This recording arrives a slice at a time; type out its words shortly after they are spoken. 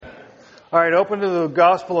All right, open to the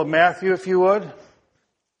Gospel of Matthew, if you would.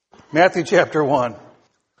 Matthew chapter 1. It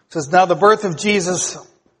says, Now the birth of Jesus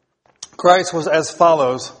Christ was as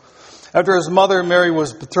follows. After his mother Mary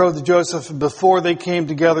was betrothed to Joseph, before they came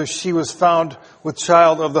together, she was found with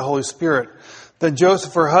child of the Holy Spirit. Then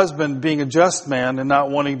Joseph, her husband, being a just man and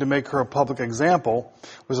not wanting to make her a public example,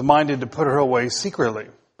 was minded to put her away secretly.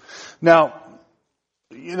 Now,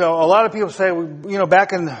 a lot of people say,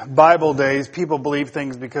 back in Bible days, people believed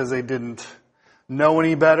things because they didn't know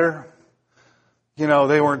any better. They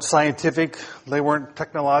weren't scientific. They weren't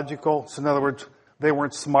technological. So in other words, they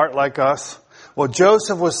weren't smart like us. Well,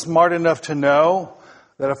 Joseph was smart enough to know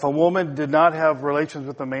that if a woman did not have relations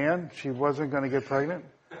with a man, she wasn't going to get pregnant.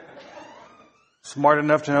 Smart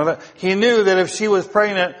enough to know that. He knew that if she was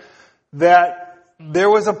pregnant, that there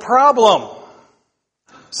was a problem.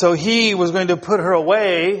 So he was going to put her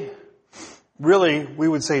away, really, we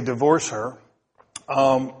would say divorce her,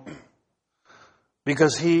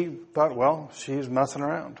 because he thought, she's messing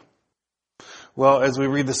around. Well, as we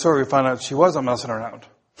read the story, we find out she wasn't messing around.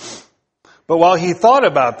 But while he thought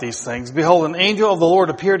about these things, behold, an angel of the Lord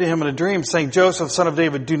appeared to him in a dream, saying, Joseph, son of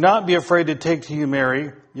David, do not be afraid to take to you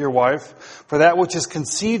Mary, your wife, for that which is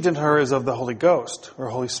conceived in her is of the Holy Ghost, or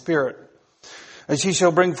Holy Spirit. And she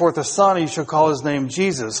shall bring forth a son, and you shall call his name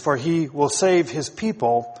Jesus, for he will save his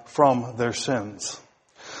people from their sins.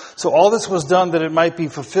 So all this was done that it might be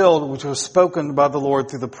fulfilled, which was spoken by the Lord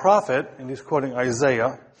through the prophet, and he's quoting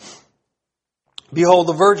Isaiah. Behold,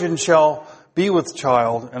 the virgin shall be with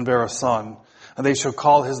child and bear a son, and they shall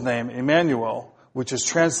call his name Emmanuel, which is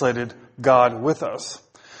translated God with us.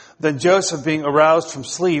 Then Joseph, being aroused from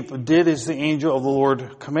sleep, did as the angel of the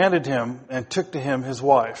Lord commanded him, and took to him his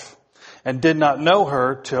wife, and did not know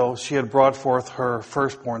her till she had brought forth her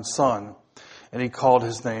firstborn son, and he called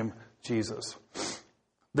his name Jesus.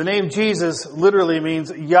 The name Jesus literally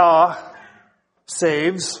means Yah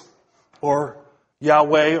saves, or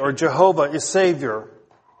Yahweh or Jehovah is Savior.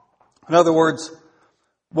 In other words,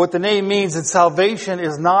 what the name means is salvation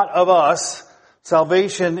is not of us,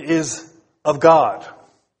 salvation is of God.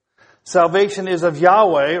 Salvation is of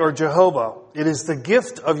Yahweh or Jehovah. It is the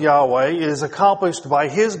gift of Yahweh. It is accomplished by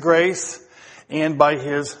His grace and by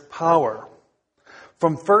His power.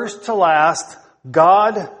 From first to last,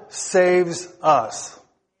 God saves us.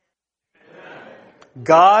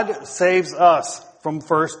 God saves us from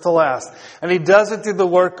first to last. And He does it through the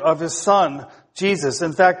work of His Son, Jesus.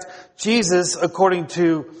 In fact, Jesus, according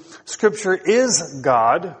to Scripture, is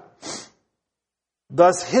God.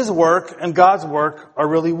 Thus, His work and God's work are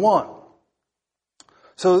really one.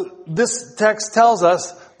 So this text tells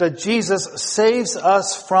us that Jesus saves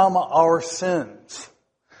us from our sins.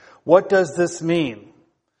 What does this mean?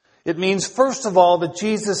 It means, first of all, that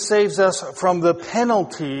Jesus saves us from the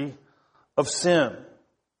penalty of sin.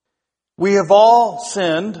 We have all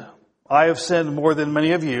sinned. I have sinned more than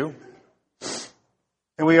many of you.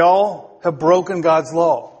 And we all have broken God's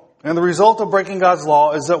law. And the result of breaking God's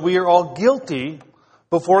law is that we are all guilty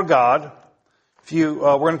before God. We're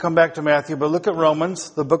going to come back to Matthew, but look at Romans,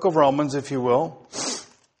 the book of Romans, if you will.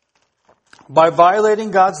 By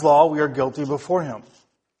violating God's law, we are guilty before Him.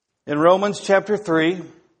 In Romans chapter 3,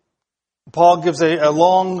 Paul gives a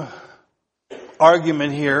long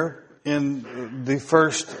argument here in the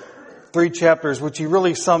first 3 chapters, which he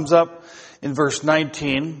really sums up in verse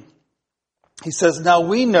 19. He says, Now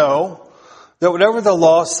we know that whatever the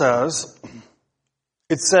law says,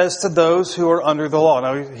 it says to those who are under the law.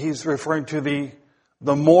 Now he's referring to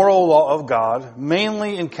the moral law of God,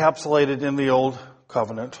 mainly encapsulated in the Old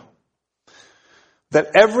Covenant,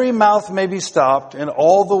 that every mouth may be stopped and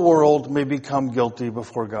all the world may become guilty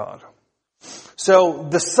before God. So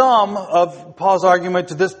the sum of Paul's argument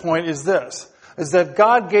to this point is this, is that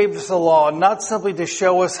God gave us a law not simply to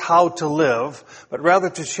show us how to live, but rather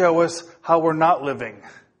to show us how we're not living.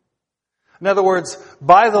 In other words,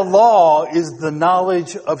 by the law is the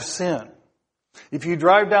knowledge of sin. If you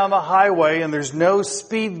drive down the highway and there's no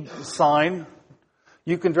speed sign,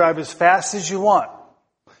 you can drive as fast as you want.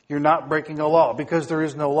 You're not breaking a law because there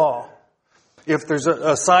is no law. If there's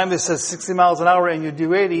a sign that says 60 miles an hour and you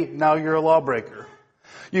do 80, now you're a lawbreaker.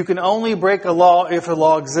 You can only break a law if a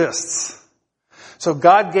law exists. So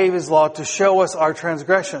God gave His law to show us our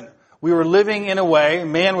transgression. We were living in a way,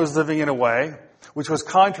 man was living in a way, which was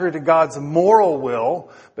contrary to God's moral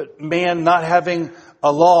will, but man not having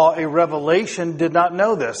a law, a revelation, did not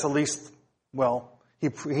know this. At least,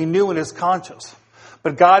 he knew in his conscience.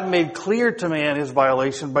 But God made clear to man his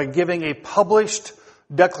violation by giving a published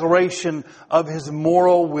declaration of His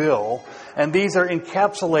moral will. And these are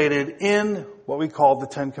encapsulated in what we call the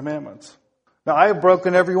 10 Commandments. Now, I have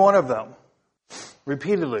broken every one of them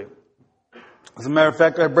repeatedly. As a matter of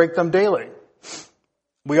fact, I break them daily.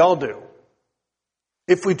 We all do.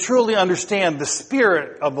 If we truly understand the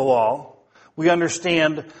spirit of the law, we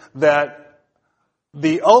understand that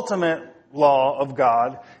the ultimate law of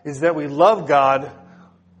God is that we love God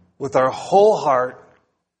with our whole heart,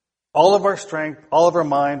 all of our strength, all of our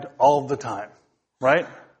mind, all of the time. Right?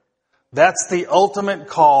 That's the ultimate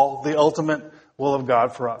call, the ultimate will of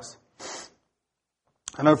God for us.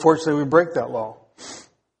 And unfortunately, we break that law.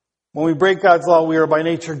 When we break God's law, we are by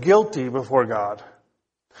nature guilty before God.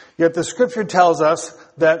 Yet the Scripture tells us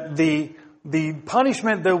that the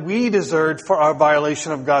punishment that we deserved for our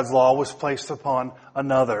violation of God's law was placed upon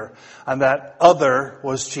another. And that other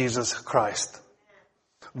was Jesus Christ,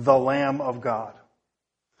 the Lamb of God.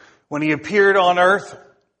 When He appeared on earth,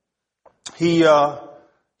 when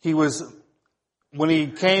He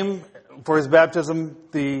came for His baptism,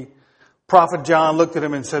 the prophet John looked at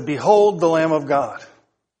Him and said, "Behold the Lamb of God."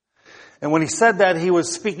 And when he said that, he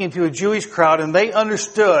was speaking to a Jewish crowd, and they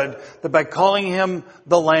understood that by calling Him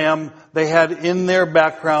the Lamb, they had in their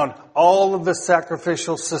background all of the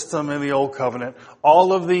sacrificial system in the Old Covenant,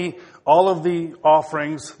 all of the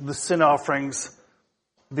offerings, the sin offerings,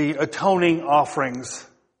 the atoning offerings.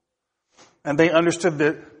 And they understood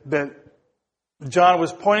that John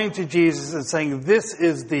was pointing to Jesus and saying, this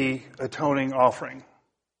is the atoning offering.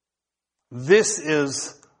 This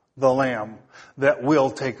is the Lamb that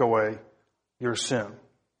will take away your sin.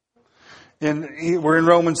 We're in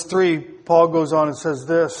Romans 3. Paul goes on and says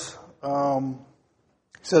this. He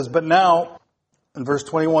says, "But now," in verse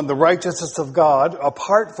 21, "the righteousness of God,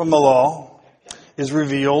 apart from the law, is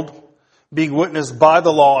revealed, being witnessed by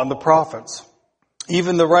the law and the prophets,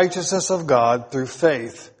 even the righteousness of God through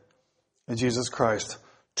faith in Jesus Christ,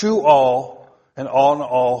 to all and on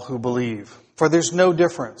all who believe. For there's no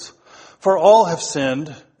difference. For all have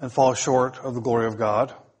sinned and fall short of the glory of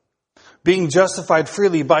God, being justified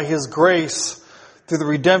freely by His grace through the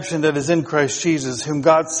redemption that is in Christ Jesus, whom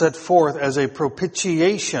God set forth as a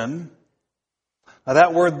propitiation." Now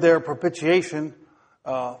that word there, propitiation,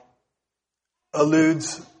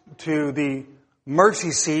 alludes to the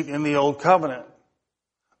mercy seat in the Old Covenant.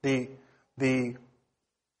 In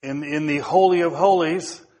the Holy of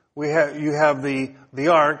Holies, you have the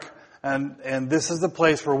Ark, and this is the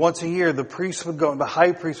place where once a year the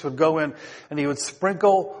high priest would go in, and he would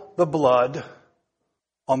sprinkle the blood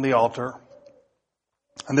on the altar.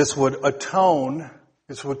 And this would atone,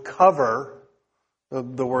 this would cover,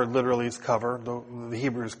 the word literally is cover, the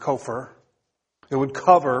Hebrew is kofar. It would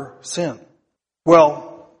cover sin.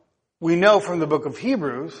 Well, we know from the book of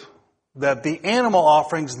Hebrews that the animal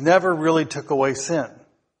offerings never really took away sin.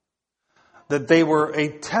 That they were a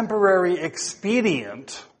temporary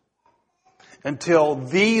expedient until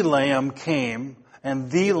the Lamb came,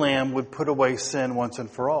 and the Lamb would put away sin once and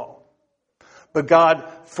for all. But God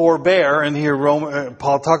forbare, and here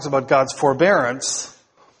Paul talks about God's forbearance.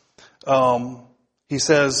 He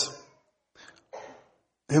says,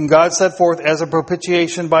 "Whom God set forth as a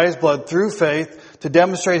propitiation by His blood through faith to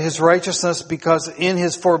demonstrate His righteousness, because in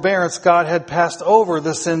His forbearance God had passed over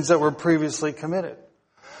the sins that were previously committed."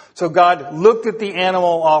 So God looked at the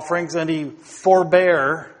animal offerings and He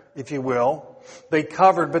forbare, if you will. They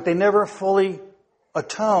covered, but they never fully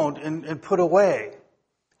atoned and put away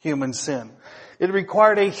human sin. It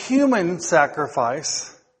required a human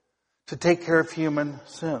sacrifice to take care of human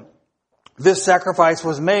sin. This sacrifice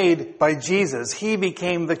was made by Jesus. He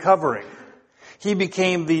became the covering. He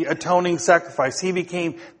became the atoning sacrifice. He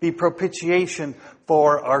became the propitiation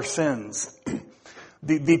for our sins.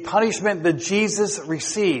 The punishment that Jesus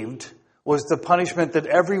received was the punishment that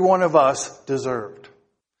every one of us deserved.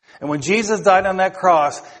 And when Jesus died on that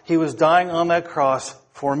cross, He was dying on that cross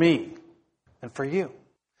for me and for you.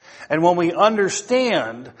 And when we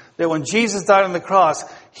understand that when Jesus died on the cross,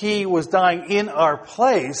 He was dying in our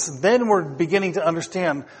place, then we're beginning to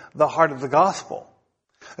understand the heart of the gospel.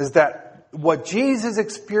 Is that what Jesus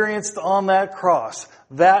experienced on that cross,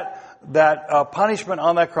 that punishment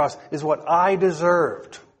on that cross, is what I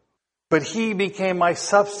deserved. But He became my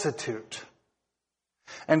substitute.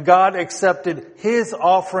 And God accepted His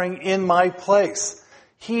offering in my place.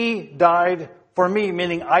 He died for me,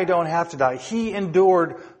 meaning I don't have to die. He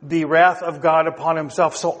endured the wrath of God upon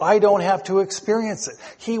Himself, so I don't have to experience it.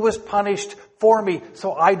 He was punished for me,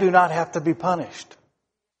 so I do not have to be punished.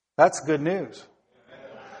 That's good news.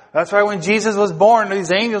 That's why when Jesus was born,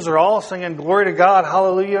 these angels are all singing, "Glory to God,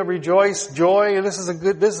 hallelujah, rejoice, joy." This is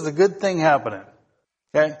a good thing happening.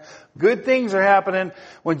 Okay? Good things are happening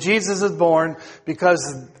when Jesus is born,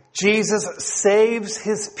 because Jesus saves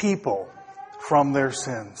His people from their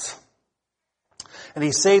sins. And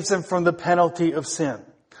He saves them from the penalty of sin.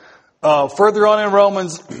 Further on in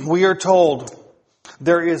Romans, we are told,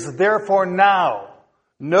 there is therefore now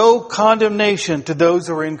no condemnation to those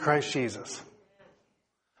who are in Christ Jesus.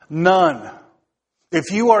 None.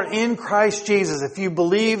 If you are in Christ Jesus, if you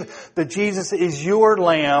believe that Jesus is your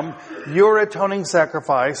lamb, your atoning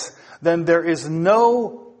sacrifice, then there is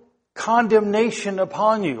no condemnation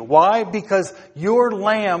upon you. Why? Because your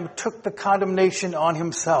lamb took the condemnation on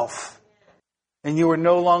himself. And you are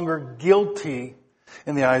no longer guilty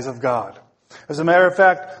in the eyes of God. As a matter of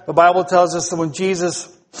fact, the Bible tells us that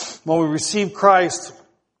when we receive Christ,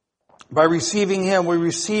 by receiving him, we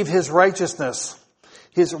receive his righteousness.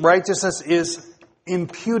 His righteousness is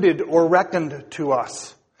imputed or reckoned to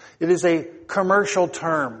us. It is a commercial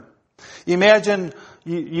term. Imagine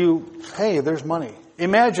hey, there's money.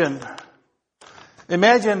 Imagine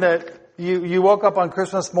that you woke up on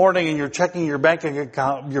Christmas morning and you're checking your bank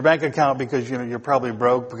account because you're probably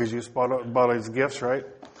broke because you bought all these gifts, right?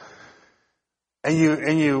 And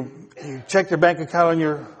you check your bank account on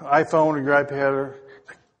your iPhone or your iPad, or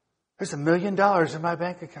there's $1 million in my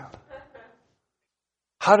bank account.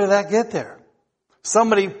 How did that get there?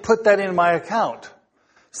 Somebody put that in my account.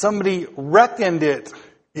 Somebody reckoned it,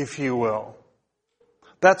 if you will.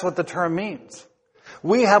 That's what the term means.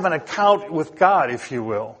 We have an account with God, if you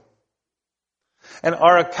will. And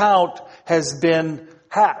our account has been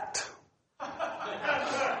hacked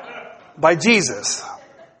by Jesus.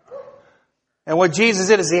 And what Jesus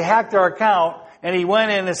did is he hacked our account, and he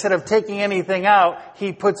went in, instead of taking anything out,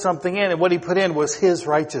 he put something in, and what he put in was his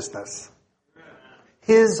righteousness.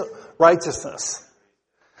 His righteousness.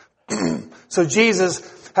 So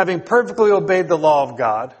Jesus, having perfectly obeyed the law of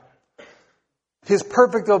God, his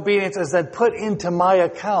perfect obedience is then put into my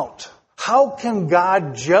account. How can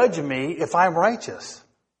God judge me if I'm righteous?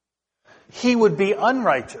 He would be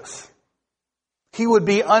unrighteous. He would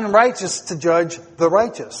be unrighteous to judge the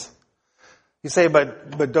righteous. You say,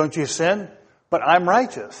 but don't you sin? But I'm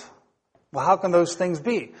righteous. Well, how can those things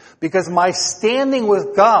be? Because my standing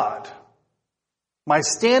with God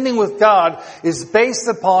is based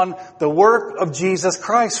upon the work of Jesus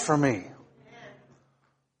Christ for me.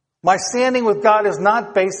 My standing with God is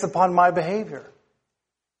not based upon my behavior.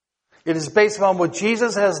 It is based upon what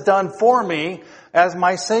Jesus has done for me as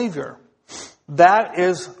my Savior. That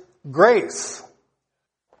is grace.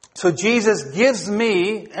 So Jesus gives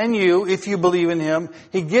me and you, if you believe in him,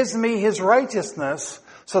 he gives me his righteousness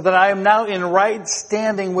so that I am now in right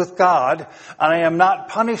standing with God, and I am not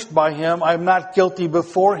punished by him. I am not guilty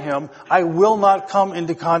before him. I will not come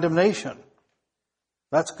into condemnation.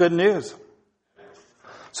 That's good news.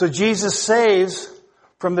 So Jesus saves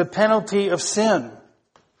from the penalty of sin,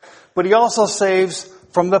 but he also saves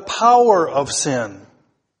from the power of sin.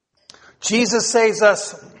 Jesus saves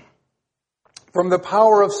us from the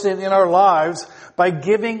power of sin in our lives by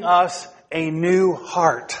giving us a new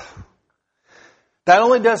heart. Not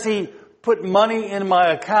only does he put money in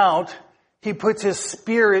my account, he puts his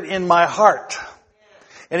Spirit in my heart.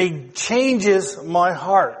 And he changes my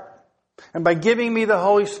heart. And by giving me the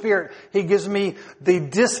Holy Spirit, he gives me the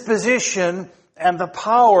disposition and the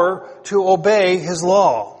power to obey his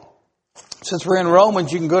law. Since we're in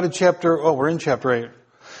Romans, you can go to we're in chapter 8.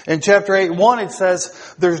 In chapter 8:1, it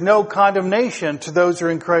says, there's no condemnation to those who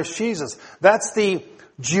are in Christ Jesus. That's the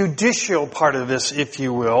judicial part of this, if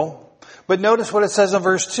you will. But notice what it says in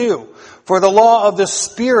verse 2. For the law of the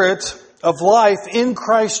Spirit of life in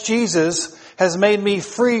Christ Jesus has made me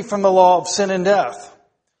free from the law of sin and death.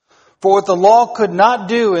 For what the law could not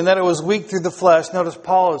do, in that it was weak through the flesh. Notice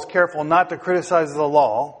Paul is careful not to criticize the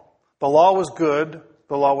law. The law was good,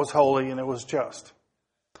 the law was holy, and it was just.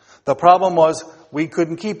 The problem was we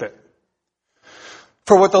couldn't keep it.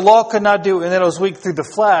 For what the law could not do, and that it was weak through the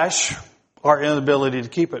flesh, our inability to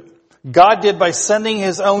keep it, God did by sending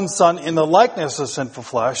his own Son in the likeness of sinful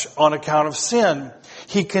flesh on account of sin.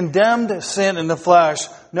 He condemned sin in the flesh.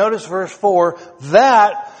 Notice verse 4,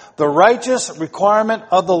 that the righteous requirement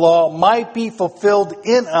of the law might be fulfilled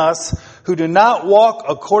in us who do not walk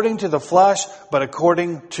according to the flesh, but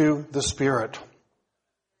according to the Spirit.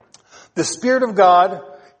 The Spirit of God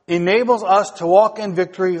enables us to walk in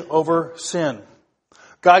victory over sin.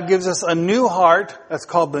 God gives us a new heart. That's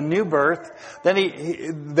called the new birth.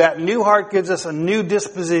 Then that new heart gives us a new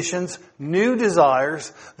dispositions, new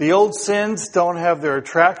desires. The old sins don't have their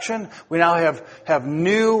attraction. We now have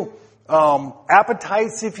new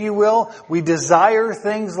appetites, if you will. We desire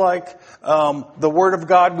things like the Word of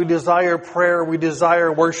God. We desire prayer. We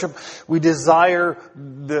desire worship. We desire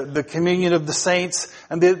the communion of the saints.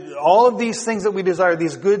 And all of these things that we desire,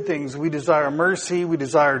 these good things, we desire mercy, we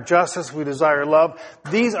desire justice, we desire love.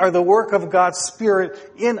 These are the work of God's Spirit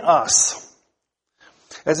in us.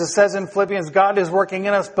 As it says in Philippians, God is working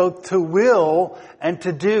in us both to will and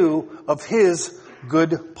to do of His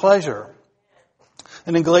good pleasure.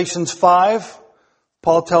 And in Galatians 5,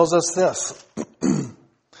 Paul tells us this.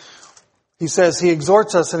 He says, he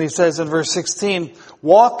exhorts us and he says in verse 16,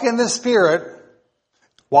 walk in the Spirit.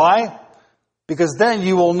 Why? Because then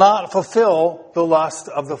you will not fulfill the lust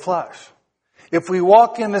of the flesh. If we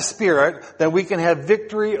walk in the Spirit, then we can have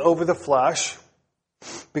victory over the flesh,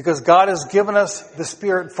 because God has given us the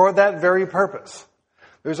Spirit for that very purpose.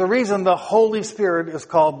 There's a reason the Holy Spirit is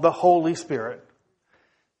called the Holy Spirit,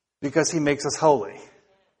 because He makes us holy.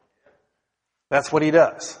 That's what He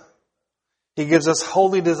does. He gives us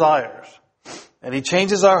holy desires. And He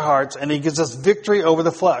changes our hearts, and He gives us victory over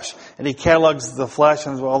the flesh. And He catalogs the flesh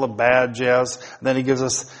and all the bad jazz. And then He gives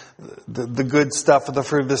us the good stuff of the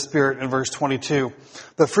fruit of the Spirit in verse 22.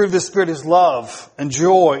 The fruit of the Spirit is love and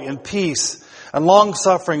joy and peace and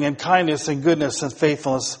long-suffering and kindness and goodness and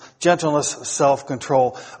faithfulness, gentleness,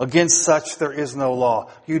 self-control. Against such there is no law.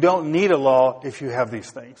 You don't need a law if you have these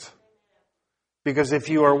things. Because if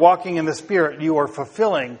you are walking in the Spirit, you are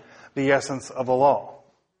fulfilling the essence of the law.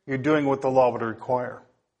 You're doing what the law would require.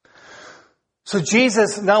 So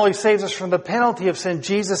Jesus not only saves us from the penalty of sin,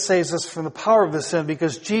 Jesus saves us from the power of the sin,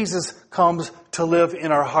 because Jesus comes to live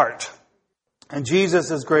in our heart. And Jesus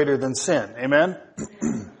is greater than sin. Amen?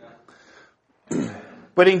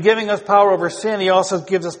 But in giving us power over sin, He also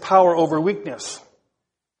gives us power over weakness.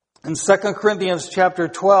 In 2 Corinthians chapter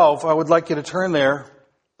 12, I would like you to turn there.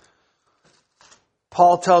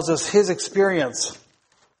 Paul tells us his experience.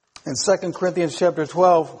 In 2 Corinthians chapter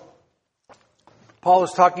 12, Paul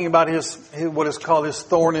is talking about his what is called his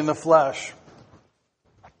thorn in the flesh.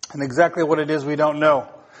 And exactly what it is, we don't know.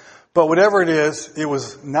 But whatever it is, it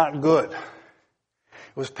was not good.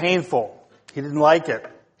 It was painful. He didn't like it.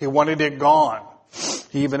 He wanted it gone.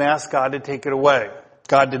 He even asked God to take it away.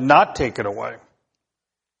 God did not take it away.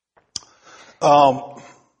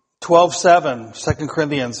 12:7, 2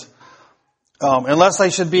 Corinthians. Unless I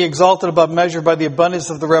should be exalted above measure by the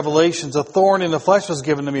abundance of the revelations, a thorn in the flesh was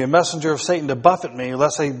given to me, a messenger of Satan to buffet me,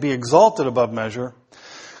 lest I be exalted above measure.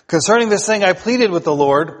 Concerning this thing, I pleaded with the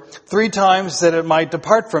Lord 3 times that it might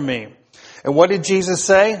depart from me. And what did Jesus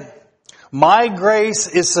say? My grace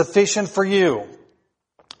is sufficient for you,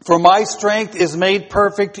 for my strength is made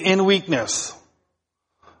perfect in weakness.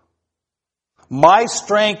 My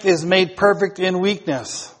strength is made perfect in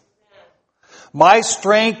weakness. My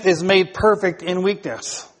strength is made perfect in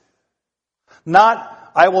weakness.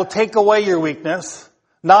 Not, I will take away your weakness.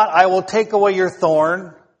 Not, I will take away your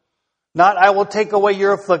thorn. Not, I will take away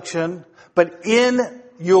your affliction. But in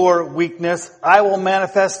your weakness, I will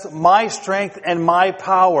manifest my strength and my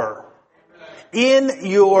power. In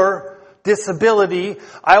your disability,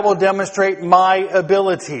 I will demonstrate my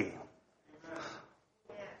ability.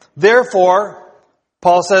 Therefore,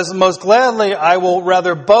 Paul says, most gladly I will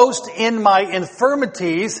rather boast in my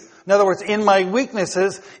infirmities. In other words, in my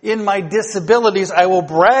weaknesses, in my disabilities. I will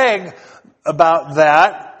brag about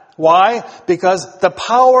that. Why? Because the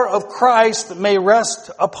power of Christ may rest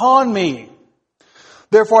upon me.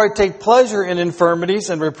 Therefore I take pleasure in infirmities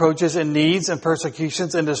and reproaches and needs and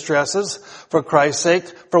persecutions and distresses for Christ's sake.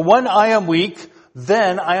 For when I am weak,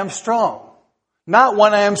 then I am strong. Not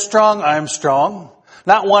when I am strong, I am strong.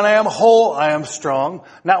 Not when I am whole, I am strong.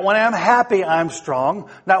 Not when I am happy, I am strong.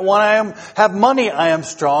 Not when I have money, I am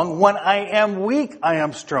strong. When I am weak, I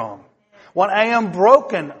am strong. When I am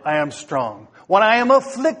broken, I am strong. When I am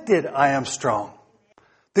afflicted, I am strong.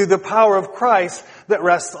 Through the power of Christ that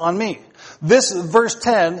rests on me. This verse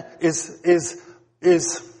 10 is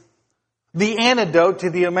the antidote to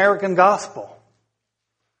the American gospel.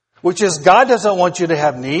 Which is, God doesn't want you to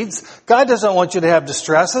have needs. God doesn't want you to have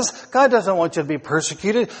distresses. God doesn't want you to be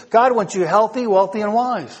persecuted. God wants you healthy, wealthy, and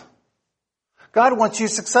wise. God wants you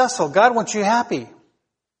successful. God wants you happy.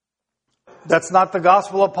 That's not the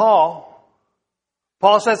gospel of Paul.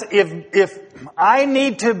 Paul says, if I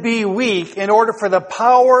need to be weak in order for the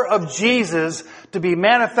power of Jesus to be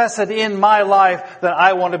manifested in my life, then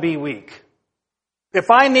I want to be weak. If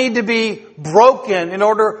I need to be broken in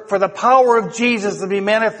order for the power of Jesus to be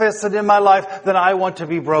manifested in my life, then I want to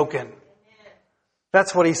be broken.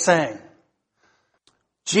 That's what he's saying.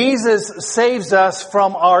 Jesus saves us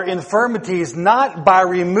from our infirmities not by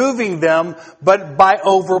removing them, but by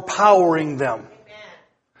overpowering them.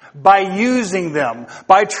 By using them.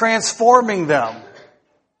 By transforming them.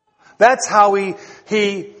 That's how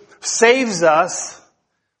he saves us.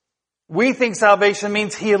 We think salvation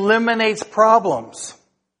means he eliminates problems.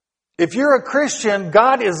 If you're a Christian,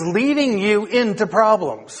 God is leading you into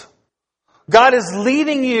problems. God is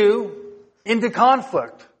leading you into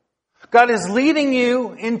conflict. God is leading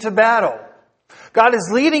you into battle. God is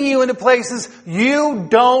leading you into places you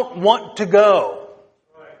don't want to go.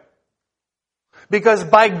 Because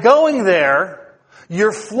by going there,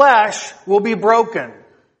 your flesh will be broken.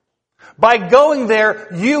 By going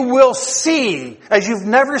there, you will see, as you've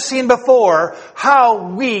never seen before, how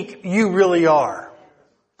weak you really are.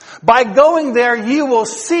 By going there, you will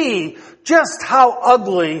see just how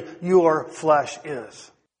ugly your flesh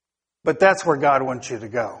is. But that's where God wants you to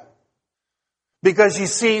go. Because you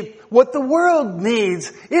see, what the world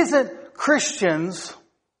needs isn't Christians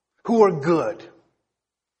who are good.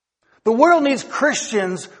 The world needs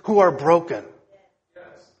Christians who are broken.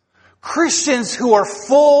 Christians who are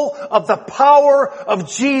full of the power of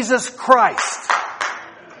Jesus Christ.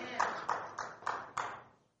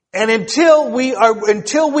 And until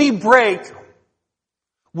we break,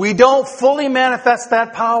 we don't fully manifest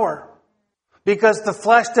that power. Because the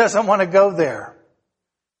flesh doesn't want to go there.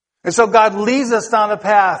 And so God leads us down a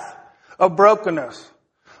path of brokenness.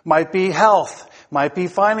 Might be health, might be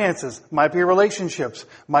finances, might be relationships,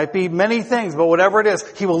 might be many things, but whatever it is,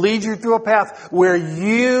 He will lead you through a path where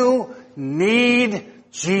you need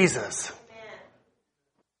Jesus.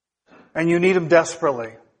 And you need Him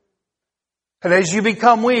desperately. And as you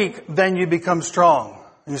become weak, then you become strong.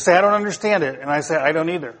 And you say, I don't understand it. And I say, I don't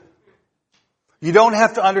either. You don't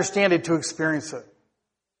have to understand it to experience it.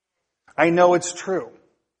 I know it's true.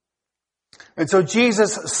 And so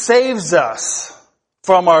Jesus saves us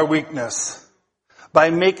from our weakness by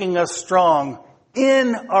making us strong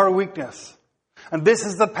in our weakness. And this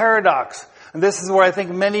is the paradox. And this is where I think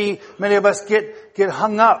many of us get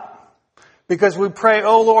hung up. Because we pray,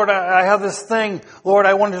 oh Lord, I have this thing. Lord,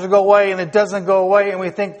 I want it to go away, and it doesn't go away. And we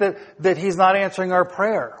think that He's not answering our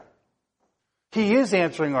prayer. He is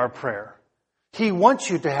answering our prayer. He wants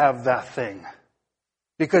you to have that thing.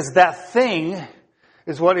 Because that thing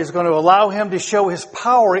is what is going to allow Him to show His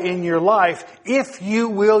power in your life if you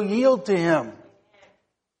will yield to Him.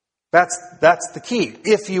 That's the key.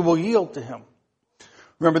 If you will yield to Him.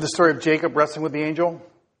 Remember the story of Jacob wrestling with the angel?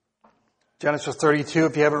 Genesis 32,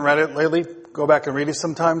 if you haven't read it lately, go back and read it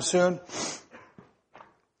sometime soon.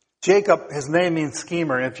 Jacob, his name means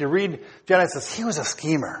schemer. And if you read Genesis, he was a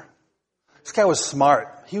schemer. This guy was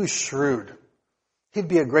smart. He was shrewd. He'd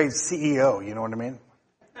be a great CEO, you know what I mean?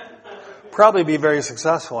 Probably be very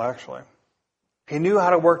successful, actually. He knew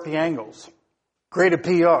how to work the angles. Great at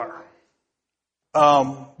PR.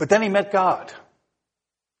 But then he met God.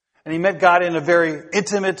 And he met God in a very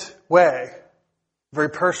intimate way. Very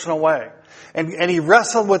personal way. And he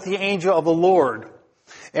wrestled with the angel of the Lord.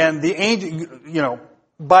 And the angel,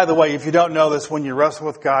 by the way, if you don't know this, when you wrestle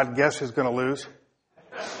with God, guess who's going to lose?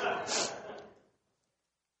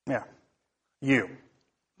 Yeah. You.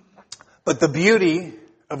 But the beauty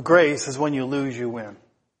of grace is when you lose, you win.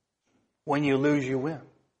 When you lose, you win.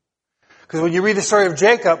 Because when you read the story of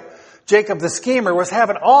Jacob the schemer was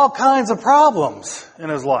having all kinds of problems in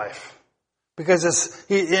his life. Because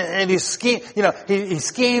he schemes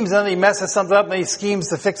and then he messes something up and then he schemes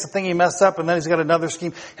to fix the thing he messed up and then he's got another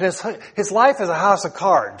scheme. And his life is a house of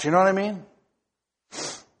cards. You know what I mean?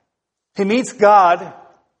 He meets God.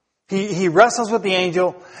 He wrestles with the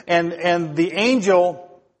angel and the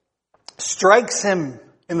angel strikes him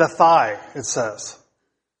in the thigh, it says.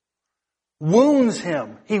 Wounds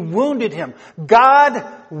him. He wounded him. God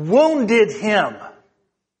wounded him.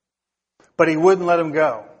 But he wouldn't let him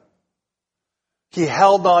go. He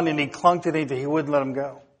held on and he clung to the angel. He wouldn't let him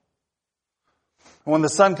go. And when the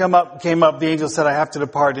sun came up, the angel said, I have to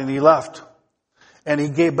depart, and he left. And he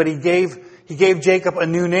gave Jacob a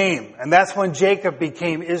new name. And that's when Jacob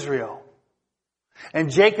became Israel.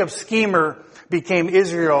 And Jacob's schemer became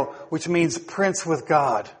Israel, which means prince with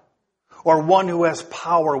God. Or one who has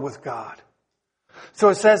power with God. So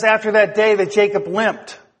it says after that day that Jacob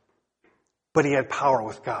limped. But he had power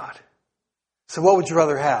with God. So what would you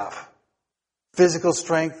rather have? Physical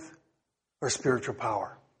strength or spiritual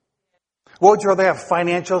power? What would you rather have?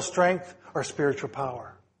 Financial strength or spiritual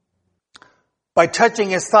power? By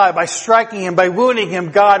touching his thigh, by striking him, by wounding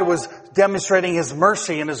him, God was demonstrating His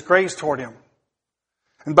mercy and His grace toward him.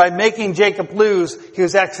 And by making Jacob lose, He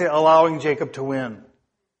was actually allowing Jacob to win.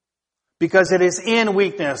 Because it is in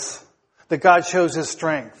weakness that God shows His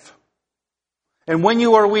strength. And when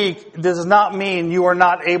you are weak, it does not mean you are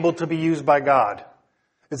not able to be used by God.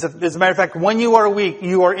 As a matter of fact, when you are weak,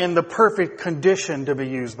 you are in the perfect condition to be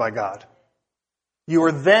used by God. You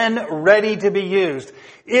are then ready to be used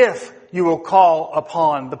if you will call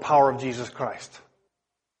upon the power of Jesus Christ.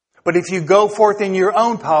 But if you go forth in your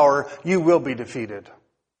own power, you will be defeated.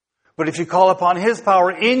 But if you call upon His power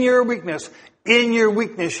in your weakness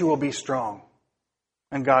you will be strong.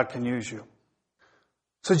 and God can use you.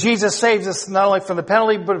 So Jesus saves us not only from the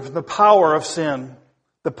penalty, but from the power of sin,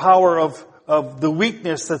 the power of the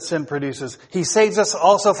weakness that sin produces. He saves us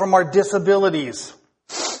also from our disabilities.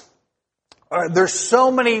 There's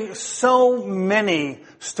so many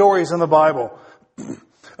stories in the Bible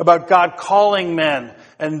about God calling men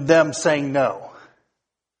and them saying no.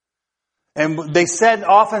 And they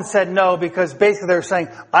often said no because basically they're saying,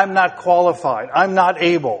 I'm not qualified. I'm not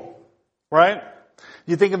able. Right?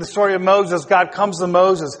 You think of the story of Moses. God comes to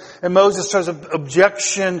Moses, and Moses says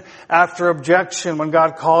objection after objection when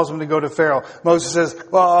God calls him to go to Pharaoh. Moses says,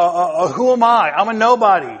 who am I? I'm a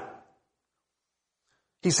nobody.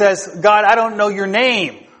 He says, God, I don't know your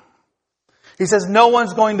name. He says, no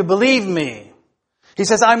one's going to believe me. He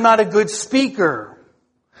says, I'm not a good speaker.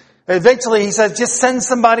 Eventually he says, just send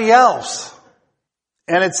somebody else.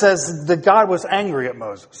 And it says that God was angry at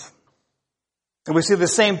Moses. And we see the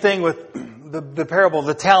same thing with the parable of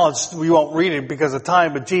the talents. We won't read it because of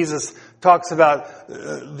time, but Jesus talks about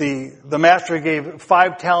the master gave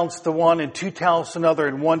 5 talents to one and 2 talents to another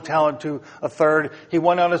and 1 talent to a third. He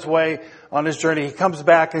went on his way, on his journey. He comes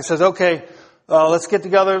back and he says, okay, let's get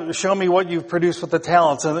together. Show me what you've produced with the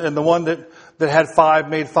talents. And the one that had 5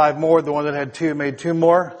 made 5 more. The one that had 2 made 2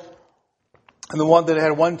 more. And the one that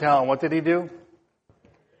had 1 talent, what did he do?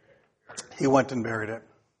 He went and buried it.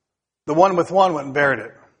 The one with 1 went and buried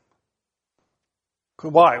it.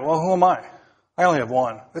 Why? Well, who am I? I only have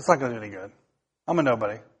 1. It's not going to do any good. I'm a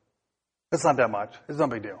nobody. It's not that much. It's no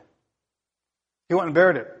big deal. He went and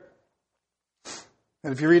buried it.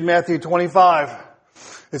 And if you read Matthew 25,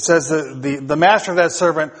 it says that the master of that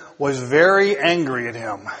servant was very angry at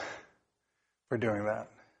him for doing that.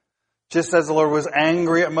 Just as the Lord was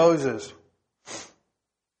angry at Moses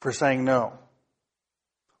for saying no.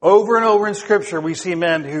 Over and over in Scripture, we see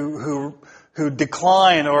men who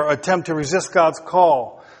decline or attempt to resist God's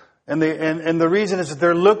call. And the reason is that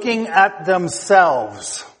they're looking at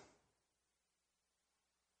themselves.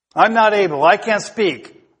 I'm not able. I can't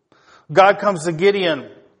speak. God comes to Gideon.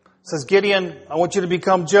 Says, Gideon, I want you to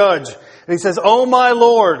become judge. And he says, oh my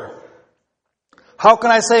Lord, how can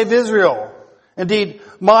I save Israel? Indeed,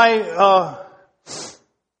 my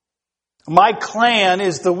clan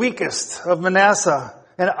is the weakest of Manasseh,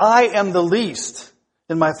 and I am the least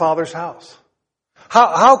in my father's house.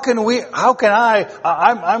 I'm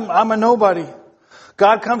a nobody.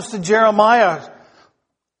 God comes to Jeremiah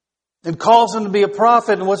and calls him to be a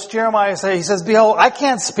prophet. And what's Jeremiah say? He says, behold, I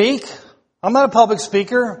can't speak. I'm not a public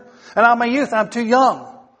speaker. And I'm a youth. I'm too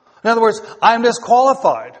young. In other words, I'm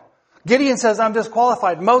disqualified. Gideon says, I'm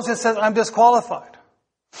disqualified. Moses says, I'm disqualified.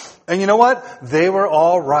 And you know what? They were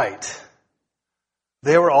all right.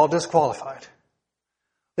 They were all disqualified.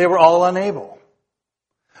 They were all unable.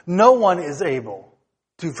 No one is able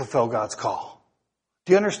to fulfill God's call.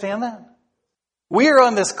 Do you understand that? We are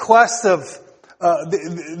on this quest of,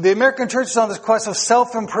 the American church is on this quest of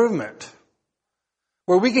self-improvement,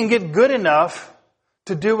 where we can get good enough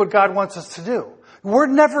to do what God wants us to do. We're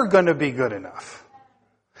never going to be good enough.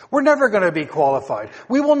 We're never going to be qualified.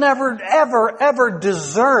 We will never, ever, ever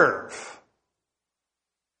deserve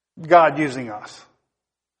God using us.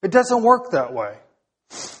 It doesn't work that way.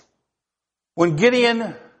 When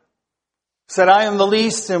Gideon said, I am the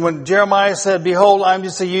least, and when Jeremiah said, behold, I'm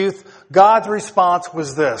just a youth, God's response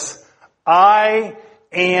was this: I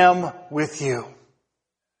am with you.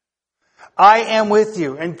 I am with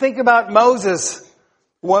you. And think about Moses.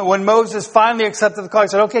 When Moses finally accepted the call, he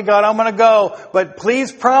said, okay, God, I'm going to go, but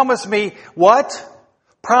please promise me, what?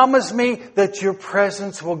 Promise me that your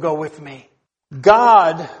presence will go with me.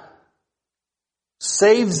 God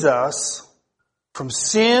saves us from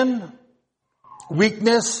sin,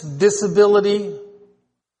 weakness, disability.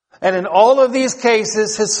 And in all of these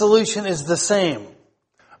cases, his solution is the same.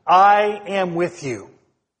 I am with you.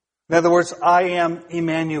 In other words, I am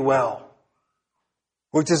Emmanuel.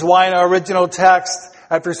 Which is why in our original text,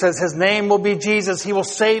 after it says his name will be Jesus, he will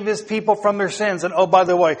save his people from their sins. And oh, by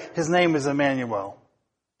the way, his name is Emmanuel.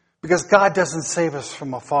 Because God doesn't save us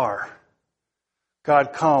from afar.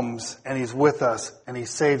 God comes and he's with us and he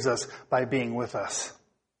saves us by being with us.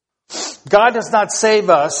 God does not save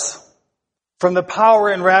us from the power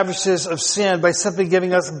and ravages of sin by simply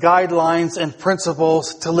giving us guidelines and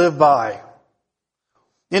principles to live by.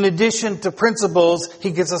 In addition to principles,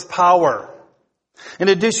 he gives us power. In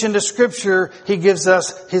addition to Scripture, he gives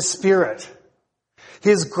us his Spirit.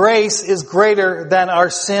 His grace is greater than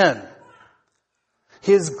our sin.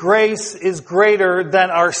 His grace is greater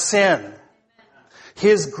than our sin.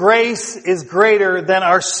 His grace is greater than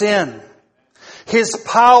our sin. His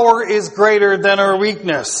power is greater than our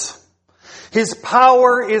weakness. His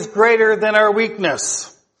power is greater than our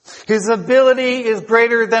weakness. His ability is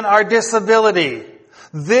greater than our disability.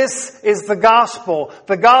 This is the gospel.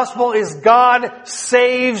 The gospel is God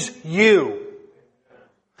saves you.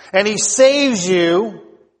 And He saves you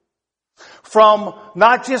from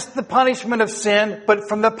not just the punishment of sin, but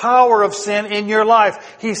from the power of sin in your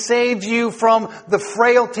life. He saves you from the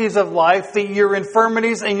frailties of life, your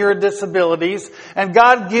infirmities and your disabilities. And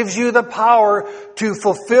God gives you the power to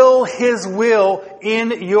fulfill His will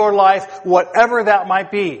in your life, whatever that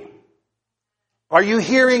might be. Are you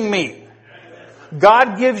hearing me?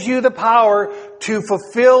 God gives you the power to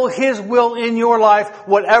fulfill His will in your life,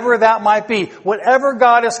 whatever that might be. Whatever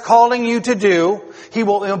God is calling you to do, He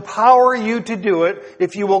will empower you to do it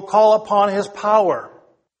if you will call upon His power.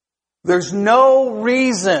 There's no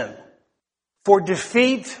reason for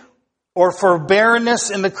defeat or for barrenness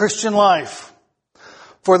in the Christian life.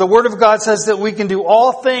 For the Word of God says that we can do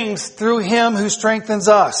all things through Him who strengthens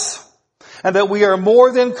us, and that we are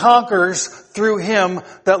more than conquerors through Him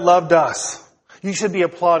that loved us. You should be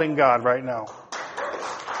applauding God right now.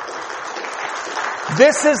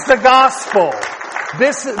 This is the gospel.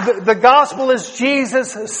 The gospel is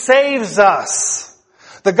Jesus saves us.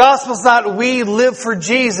 The gospel is not we live for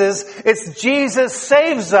Jesus. It's Jesus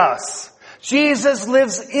saves us. Jesus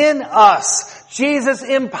lives in us. Jesus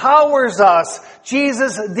empowers us.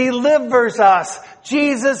 Jesus delivers us.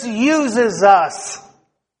 Jesus uses us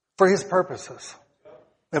for His purposes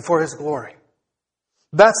and for His glory.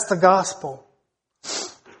 That's the gospel.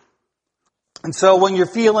 And so when you're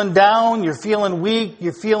feeling down, you're feeling weak,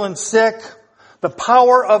 you're feeling sick, the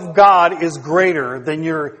power of God is greater than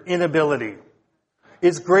your inability.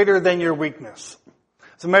 It's greater than your weakness.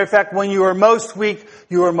 As a matter of fact, when you are most weak,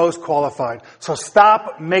 you are most qualified. So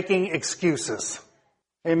stop making excuses.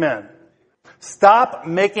 Amen. Stop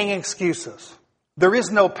making excuses. There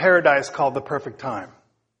is no paradise called the perfect time,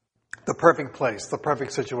 the perfect place, the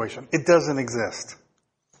perfect situation. It doesn't exist.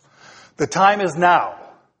 The time is now.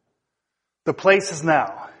 The place is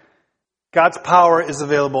now. God's power is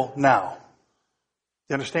available now.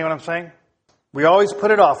 You understand what I'm saying? We always put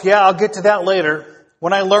it off. Yeah, I'll get to that later.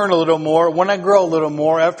 When I learn a little more, when I grow a little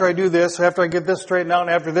more, after I do this, after I get this straightened out, and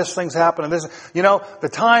after this thing's happened, and this, the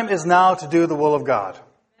time is now to do the will of God.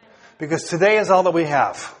 Because today is all that we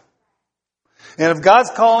have. And if God's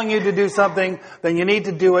calling you to do something, then you need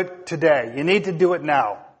to do it today. You need to do it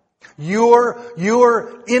now.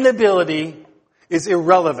 Your inability is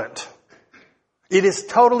irrelevant. It is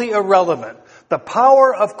totally irrelevant. The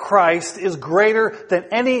power of Christ is greater than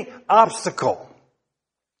any obstacle.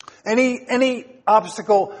 Any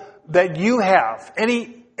obstacle that you have,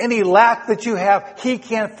 any lack that you have, He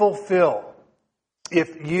can fulfill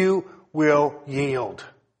if you will yield.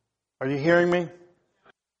 Are you hearing me?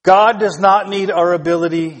 God does not need our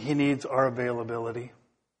ability. He needs our availability.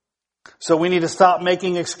 So we need to stop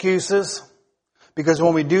making excuses, because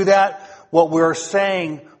when we do that, what we're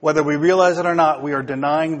saying, whether we realize it or not, we are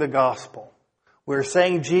denying the gospel. We're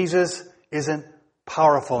saying Jesus isn't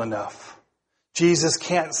powerful enough. Jesus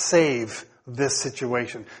can't save this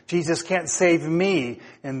situation. Jesus can't save me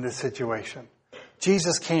in this situation.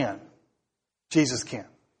 Jesus can. Jesus can.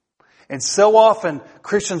 And so often,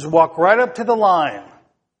 Christians walk right up to the line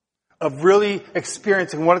of really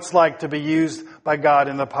experiencing what it's like to be used by God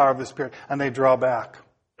in the power of the Spirit, and they draw back.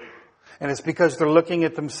 And it's because they're looking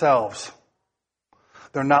at themselves.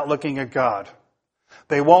 They're not looking at God.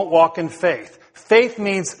 They won't walk in faith. Faith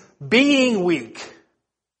means being weak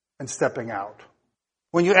and stepping out.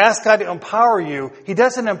 When you ask God to empower you, He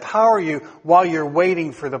doesn't empower you while you're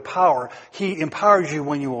waiting for the power. He empowers you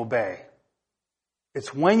when you obey.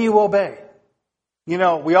 It's when you obey.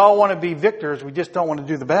 We all want to be victors. We just don't want to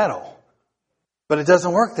do the battle. But it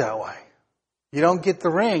doesn't work that way. You don't get the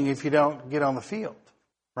ring if you don't get on the field,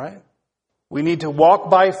 right? We need to walk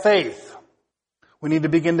by faith. We need to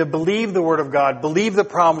begin to believe the Word of God, believe the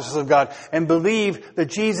promises of God, and believe that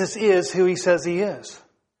Jesus is who He says He is.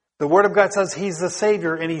 The Word of God says He's the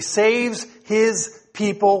Savior, and He saves His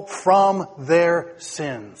people from their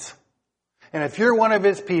sins. And if you're one of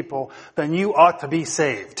His people, then you ought to be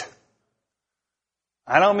saved.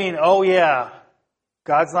 I don't mean, oh yeah,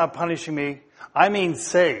 God's not punishing me. I mean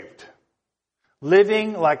saved.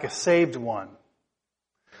 Living like a saved one.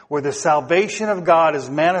 Where the salvation of God is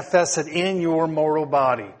manifested in your mortal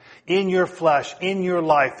body, in your flesh, in your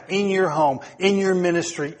life, in your home, in your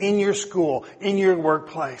ministry, in your school, in your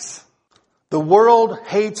workplace. The world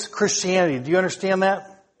hates Christianity. Do you understand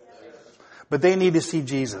that? But they need to see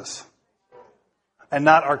Jesus. And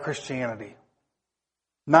not our Christianity.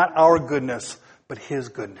 Not our goodness, but His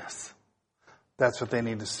goodness. That's what they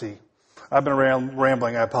need to see. I've been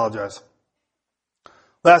rambling. I apologize.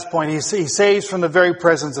 Last point, he saves from the very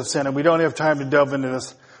presence of sin. And we don't have time to delve into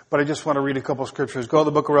this, but I just want to read a couple scriptures. Go to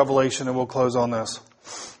the book of Revelation and we'll close on this.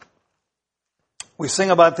 We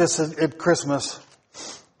sing about this at Christmas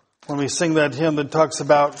when we sing that hymn that talks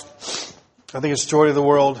about, I think it's Joy to the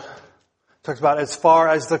World, talks about as far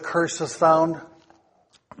as the curse is found,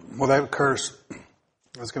 well, that curse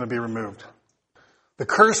is going to be removed. The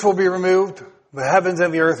curse will be removed. The heavens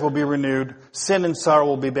and the earth will be renewed. Sin and sorrow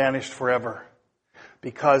will be banished forever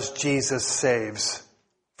because Jesus saves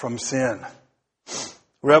from sin.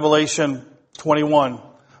 Revelation 21,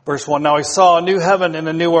 verse 1. Now I saw a new heaven and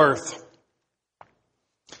a new earth.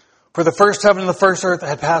 For the first heaven and the first earth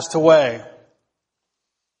had passed away.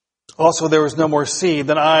 Also there was no more sea.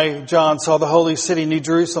 Then I, John, saw the holy city, New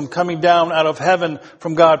Jerusalem, coming down out of heaven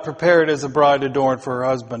from God, prepared as a bride adorned for her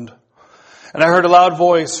husband. And I heard a loud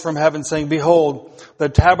voice from heaven saying, Behold, the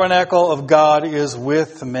tabernacle of God is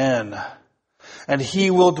with men, and he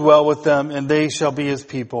will dwell with them, and they shall be his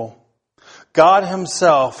people. God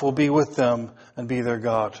himself will be with them and be their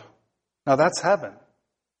God. Now that's heaven,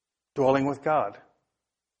 dwelling with God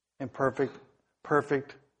in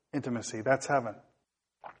perfect intimacy. That's heaven.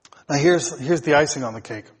 Now here's the icing on the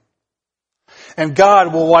cake. And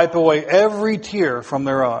God will wipe away every tear from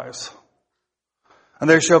their eyes. And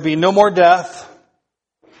there shall be no more death,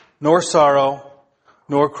 nor sorrow,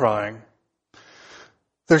 nor crying.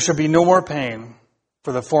 There shall be no more pain,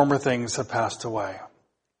 for the former things have passed away.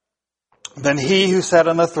 Then he who sat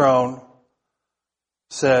on the throne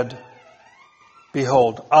said,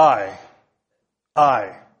 Behold, I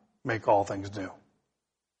make all things new.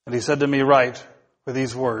 And he said to me, Write, for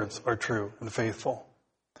these words are true and faithful.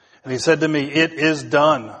 And he said to me, It is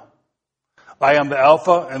done. I am the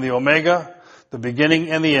Alpha and the Omega, the beginning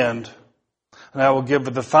and the end. And I will give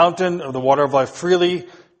the fountain of the water of life freely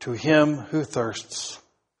to him who thirsts.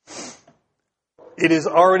 It is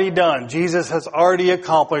already done. Jesus has already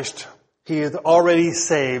accomplished. He is already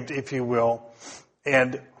saved, if you will.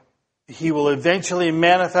 And he will eventually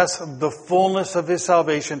manifest the fullness of his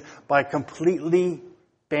salvation by completely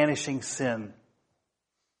banishing sin,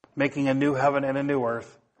 making a new heaven and a new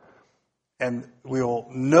earth. And we will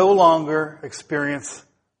no longer experience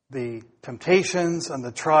the temptations and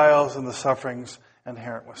the trials and the sufferings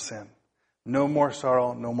inherent with sin. No more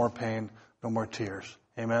sorrow, no more pain, no more tears.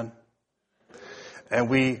 Amen? And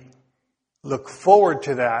we look forward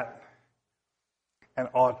to that and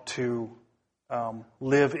ought to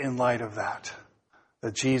live in light of that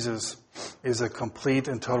Jesus is a complete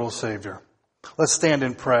and total Savior. Let's stand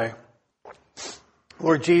and pray.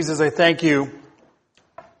 Lord Jesus, I thank you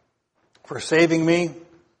for saving me.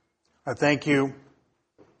 I thank you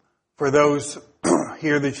for those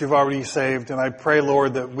here that you've already saved. And I pray,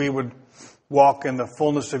 Lord, that we would walk in the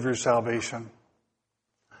fullness of your salvation.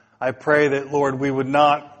 I pray that, Lord, we would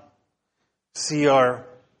not see our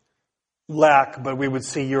lack, but we would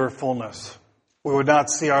see your fullness. We would not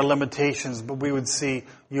see our limitations, but we would see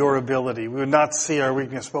your ability. We would not see our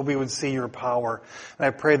weakness, but we would see your power. And I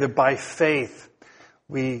pray that by faith,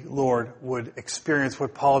 we, Lord, would experience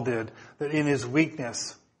what Paul did, that in his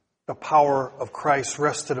weakness, the power of Christ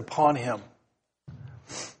rested upon him.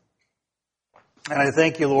 And I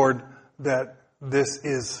thank you, Lord, that this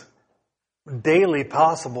is daily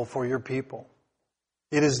possible for your people.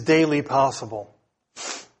 It is daily possible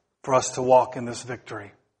for us to walk in this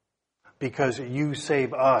victory because you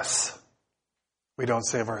save us. We don't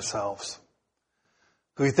save ourselves.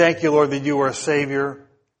 We thank you, Lord, that you are a Savior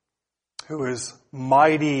who is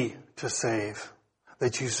mighty to save,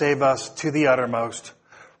 that you save us to the uttermost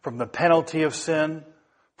from the penalty of sin,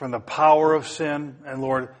 from the power of sin, and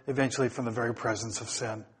Lord, eventually from the very presence of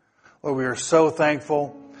sin. Lord, we are so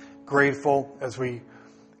thankful, grateful as we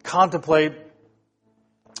contemplate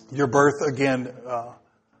your birth again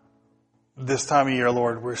this time of year,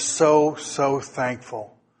 Lord. We're so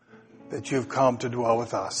thankful that you've come to dwell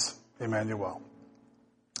with us. Emmanuel.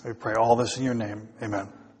 We pray all this in your name.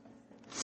 Amen.